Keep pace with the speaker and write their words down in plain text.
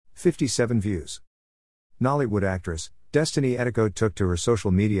57 views. Nollywood actress, Destiny Etiko took to her social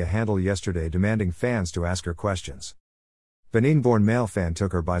media handle yesterday demanding fans to ask her questions. Benin-born male fan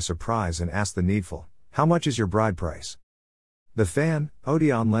took her by surprise and asked the needful, "How much is your bride price?" The fan,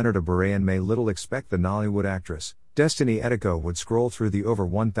 Odion Leonard Abarayan, may little expect the Nollywood actress, Destiny Etiko, would scroll through the over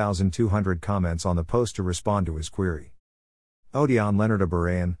 1,200 comments on the post to respond to his query. Odion Leonard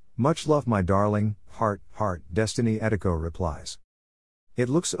Abarayan, "Much love my darling, heart, Destiny Etiko replies. It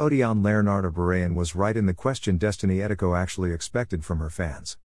looks Odion Leonard Abarayan was right in the question Destiny Etiko actually expected from her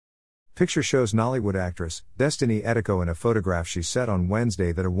fans. Picture shows Nollywood actress, Destiny Etiko in a photograph she said on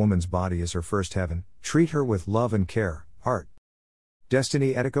Wednesday that a woman's body is her first heaven, treat her with love and care, heart.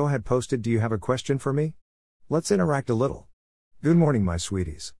 Destiny Etiko had posted, "Do you have a question for me? Let's interact a little. Good morning my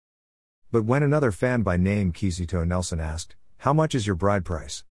sweeties." But when another fan by name Kizito Nelson asked, "How much is your bride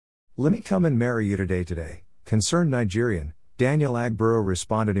price? Let me come and marry you today," concerned Nigerian, Daniel Agbero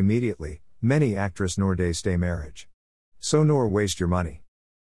responded immediately, "Many actress nor day stay marriage. So nor waste your money.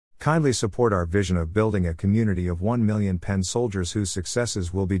 Kindly support our vision of building a community of 1 million pen soldiers whose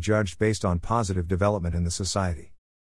successes will be judged based on positive development in the society.